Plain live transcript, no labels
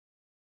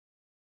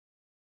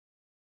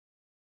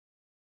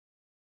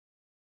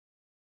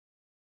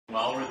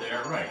While we're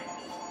there, right.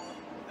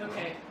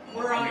 Okay,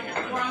 we're on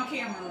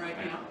camera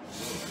right now.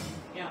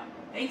 Yeah.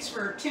 Thanks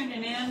for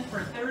tuning in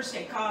for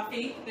Thursday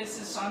Coffee. This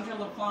is Sandra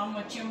LaFlamme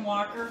with Jim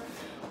Walker.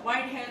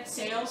 White Hat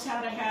Sales, how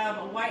to have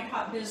a white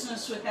hot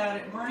business without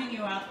it burning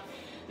you out.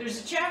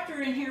 There's a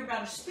chapter in here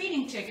about a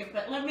speeding ticket,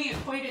 but let me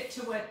equate it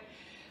to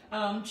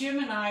what Jim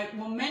and I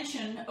will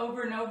mention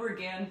over and over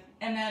again,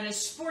 and that is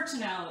sports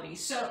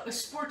analogies. So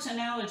sports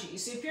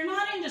analogies. If you're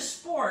not into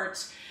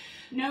sports,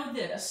 know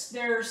this.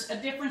 There's a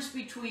difference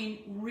between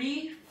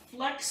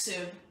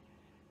reflexive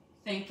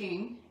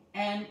thinking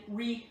and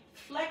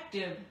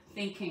reflective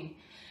thinking.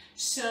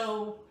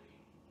 So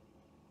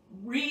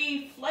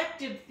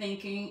reflective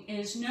thinking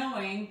is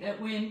knowing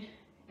that when,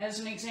 as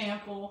an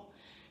example,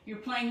 you're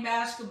playing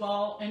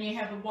basketball and you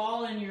have a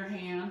ball in your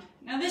hand.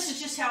 Now this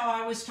is just how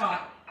I was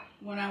taught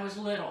when I was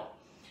little,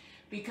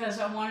 because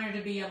I wanted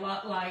to be a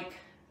lot like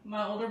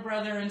my older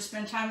brother and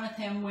spend time with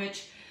him,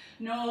 which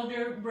no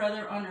older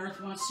brother on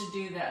earth wants to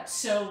do that.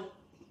 So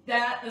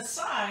that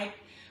aside,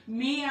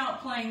 me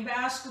out playing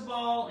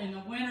basketball in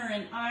the winter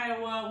in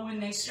Iowa, when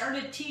they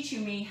started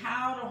teaching me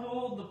how to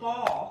hold the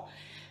ball,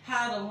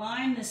 how to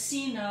line the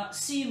seam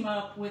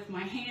up with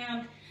my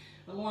hand,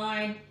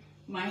 align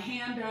my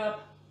hand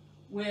up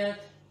with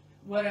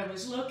what I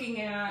was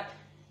looking at,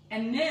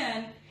 and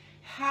then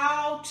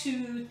how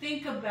to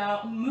think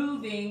about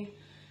moving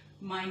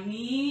my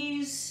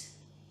knees,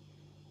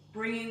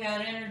 bringing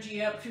that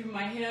energy up through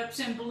my hips.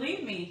 And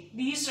believe me,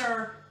 these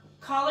are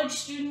college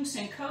students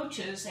and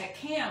coaches at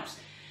camps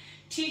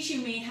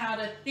teaching me how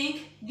to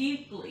think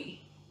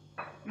deeply,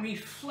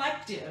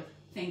 reflective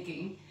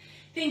thinking,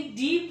 think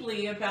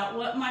deeply about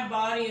what my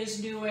body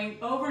is doing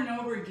over and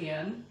over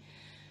again,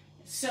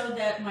 so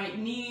that my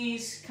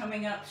knees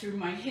coming up through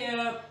my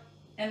hip,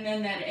 and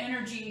then that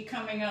energy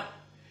coming up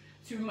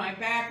through my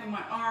back and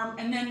my arm,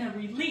 and then the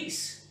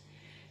release.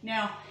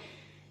 Now,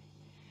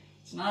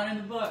 it's not in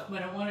the book,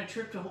 but I won a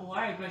trip to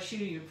Hawaii by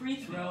shooting a free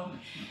throw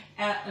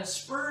at a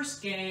Spurs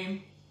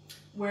game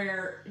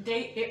where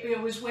it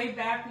was way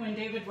back when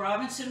David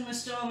Robinson was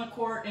still on the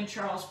court and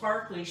Charles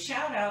Barkley.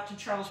 Shout out to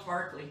Charles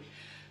Barkley,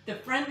 the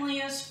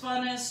friendliest,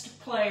 funnest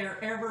player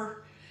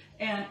ever.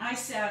 And I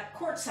sat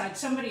courtside.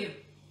 Somebody had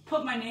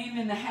put my name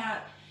in the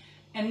hat,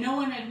 and no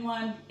one had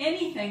won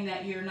anything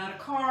that year. Not a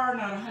car,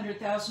 not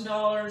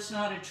 $100,000,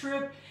 not a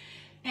trip.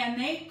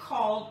 And they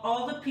called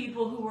all the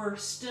people who were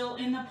still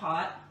in the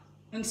pot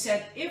and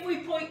said, if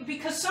we point,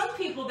 because some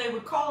people they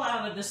would call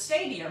out of the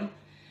stadium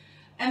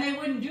and they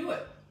wouldn't do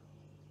it.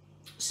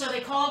 So they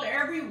called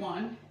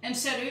everyone and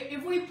said,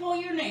 if we pull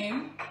your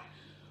name,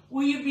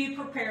 will you be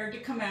prepared to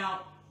come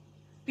out?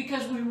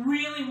 Because we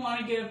really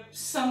want to give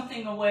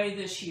something away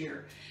this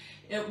year.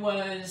 It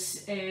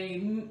was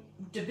a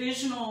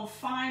divisional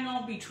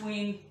final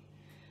between,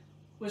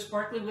 was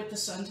Barkley with the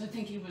Suns? I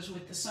think he was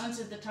with the Suns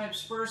at the time,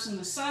 Spurs and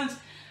the Suns.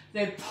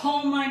 They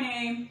pulled my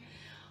name.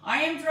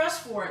 I am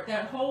dressed for it.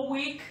 That whole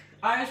week,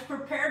 I was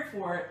prepared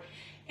for it.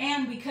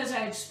 And because I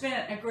had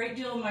spent a great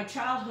deal of my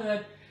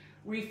childhood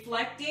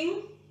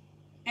reflecting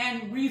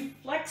and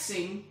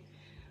reflexing,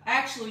 I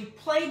actually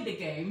played the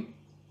game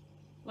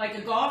like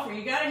a golfer.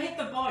 You got to hit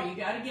the ball. You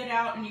got to get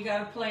out and you got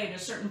to play at a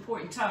certain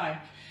point in time.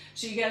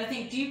 So you got to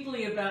think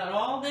deeply about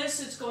all this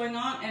that's going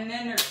on, and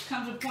then there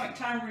comes a point in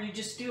time where you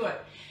just do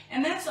it.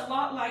 And that's a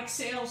lot like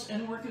sales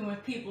and working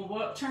with people.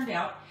 Well, it turned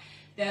out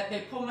that they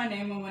pulled my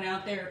name and went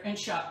out there and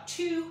shot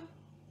 2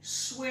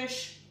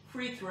 swish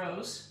free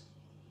throws.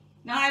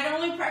 Now, I'd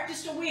only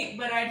practiced a week,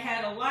 but I'd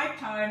had a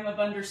lifetime of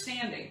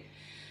understanding.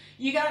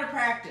 You got to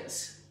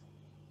practice.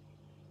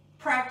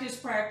 Practice,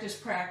 practice,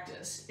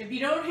 practice. If you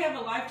don't have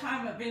a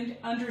lifetime of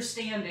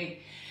understanding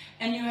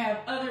and you have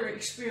other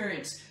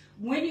experience,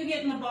 when you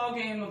get in the ball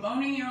game of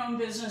owning your own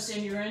business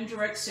and you're in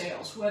direct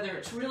sales, whether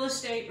it's real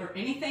estate or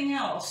anything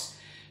else,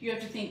 you have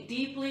to think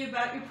deeply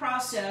about your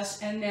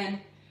process and then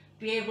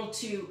be able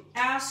to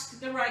ask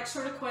the right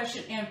sort of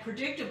question and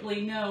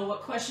predictably know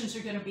what questions are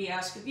going to be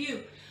asked of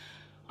you.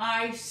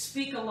 I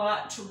speak a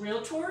lot to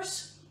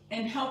realtors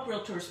and help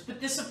realtors,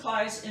 but this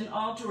applies in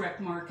all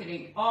direct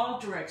marketing, all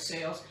direct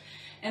sales,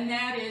 and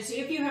that is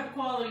if you have a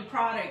quality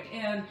product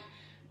and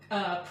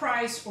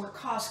price or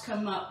cost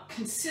come up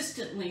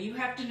consistently, you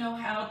have to know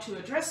how to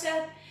address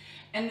that.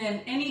 And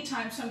then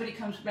anytime somebody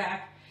comes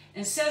back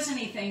and says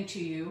anything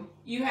to you,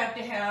 you have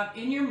to have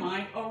in your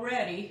mind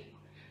already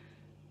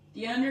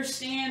the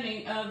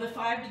understanding of the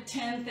 5 to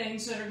 10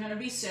 things that are going to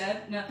be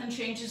said. Nothing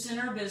changes in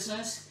our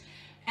business.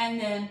 And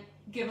then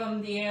give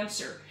them the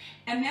answer.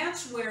 And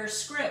that's where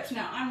scripts,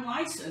 now I'm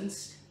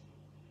licensed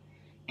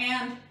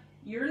and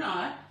you're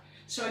not.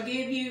 So I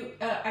gave you,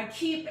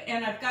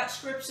 and I've got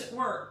scripts that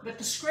work, but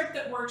the script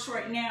that works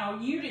right now,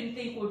 you didn't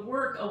think would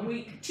work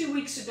 2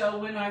 weeks ago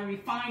when I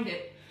refined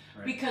it.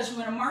 Right. Because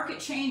when a market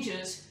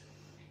changes,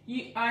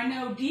 I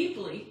know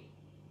deeply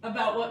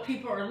about what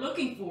people are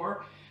looking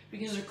for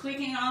because they're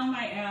clicking on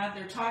my ad,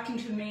 they're talking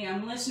to me,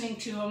 I'm listening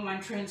to them,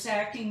 I'm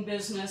transacting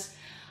business.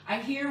 I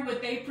hear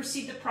what they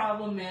perceive the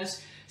problem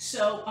is,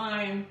 so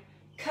I'm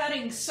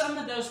cutting some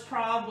of those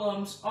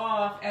problems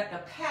off at the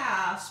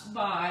pass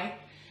by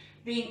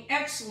being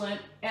excellent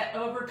at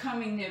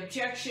overcoming the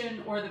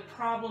objection or the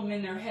problem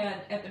in their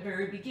head at the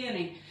very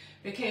beginning.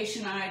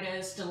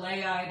 Vacation-itis,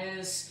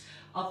 delay-itis,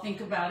 I'll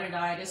think about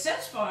it-itis,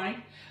 that's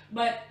fine.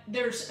 But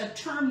there's a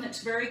term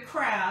that's very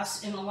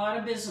crass in a lot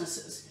of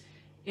businesses.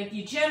 If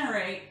you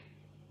generate,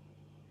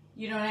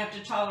 you don't have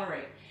to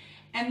tolerate.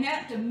 And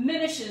that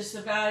diminishes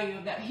the value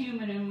of that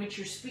human in which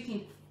you're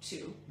speaking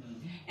to.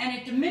 Mm-hmm. And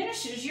it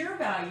diminishes your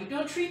value.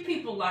 Don't treat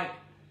people like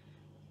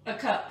a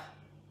cup.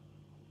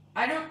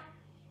 And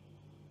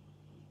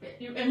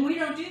we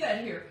don't do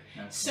that here.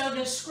 So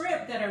the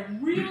script that I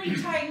really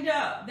tightened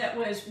up, that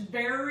was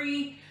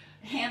very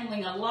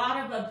handling a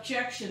lot of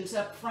objections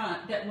up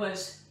front, that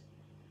was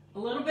a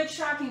little bit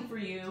shocking for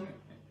you.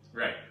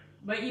 Right.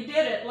 But you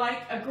did it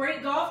like a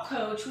great golf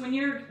coach. When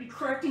you're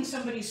correcting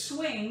somebody's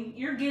swing,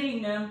 you're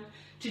getting them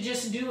to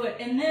just do it.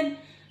 And then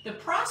the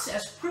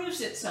process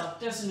proves itself,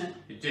 doesn't it?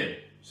 It did.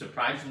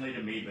 Surprisingly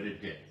to me, but it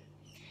did.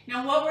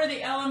 Now, what were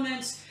the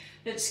elements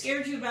that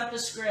scared you about the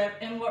script,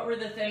 and what were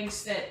the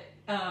things that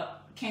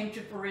came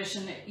to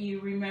fruition that you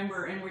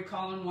remember and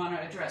recall and want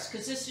to address?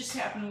 Because this just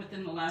happened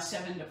within the last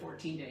 7 to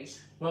 14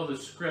 days. Well, the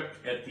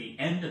script, at the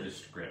end of the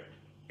script,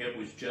 it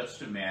was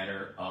just a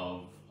matter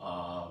of,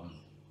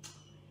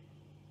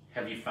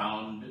 have you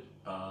found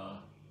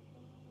the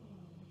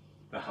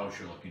house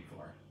you're looking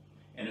for?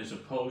 And as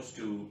opposed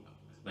to,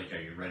 like,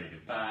 are you ready to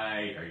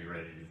buy? Are you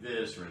ready to do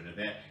this or to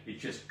that? It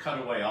just cut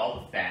away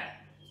all the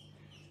fat.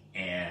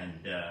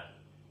 And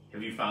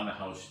have you found the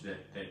house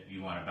that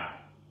you want to buy?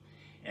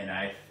 And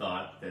I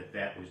thought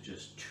that was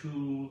just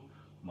too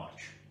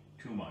much.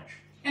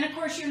 And of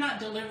course, you're not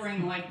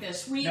delivering like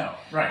this. No,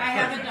 right. I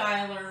have a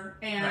dialer,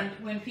 and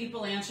when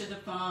people answer the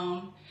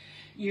phone,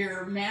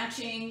 you're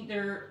matching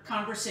their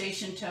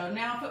conversation tone.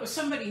 Now, if it was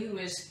somebody who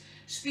is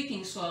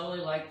speaking slowly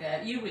like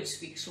that, you would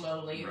speak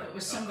slowly. Right. If it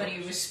was somebody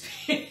who was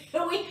speaking,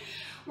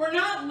 we're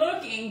not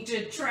looking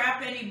to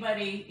trap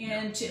anybody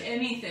into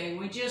anything.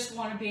 We just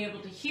want to be able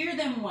to hear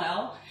them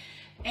well.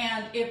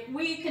 And if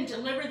we can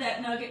deliver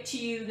that nugget to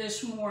you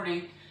this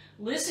morning,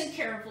 listen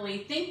carefully,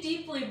 think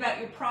deeply about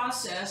your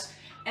process,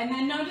 and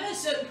then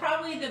notice that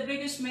probably the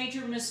biggest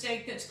major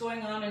mistake that's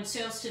going on in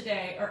sales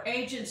today are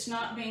agents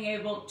not being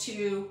able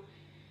to,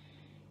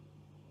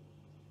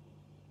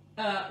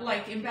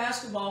 like in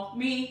basketball,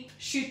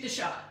 shoot the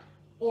shot,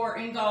 or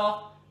in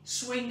golf,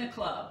 swing the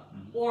club,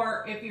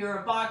 or if you're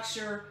a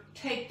boxer,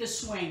 take the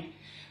swing.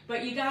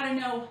 But you got to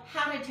know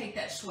how to take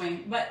that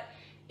swing. But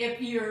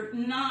if you're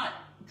not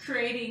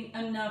creating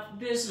enough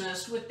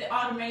business with the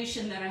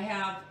automation that I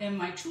have in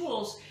my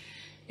tools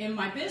in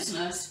my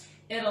business,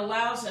 it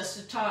allows us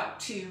to talk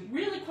to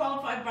really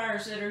qualified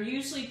buyers that are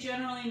usually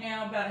generally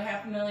now about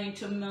 $500,000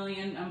 to $1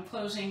 million. I'm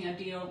closing a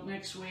deal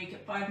next week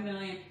at $5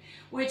 million,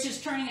 which is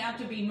turning out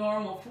to be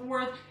normal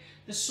for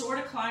the sort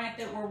of client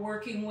that we're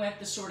working with,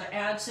 the sort of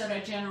ads that I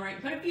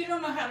generate. But if you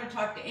don't know how to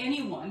talk to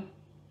anyone,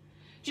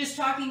 just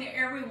talking to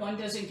everyone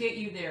doesn't get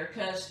you there,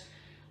 because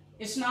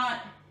it's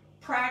not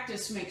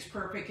practice makes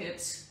perfect,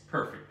 it's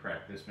perfect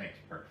practice makes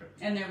perfect.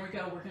 And there we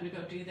go. We're going to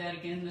go do that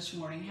again this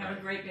morning. Have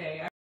a great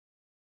day.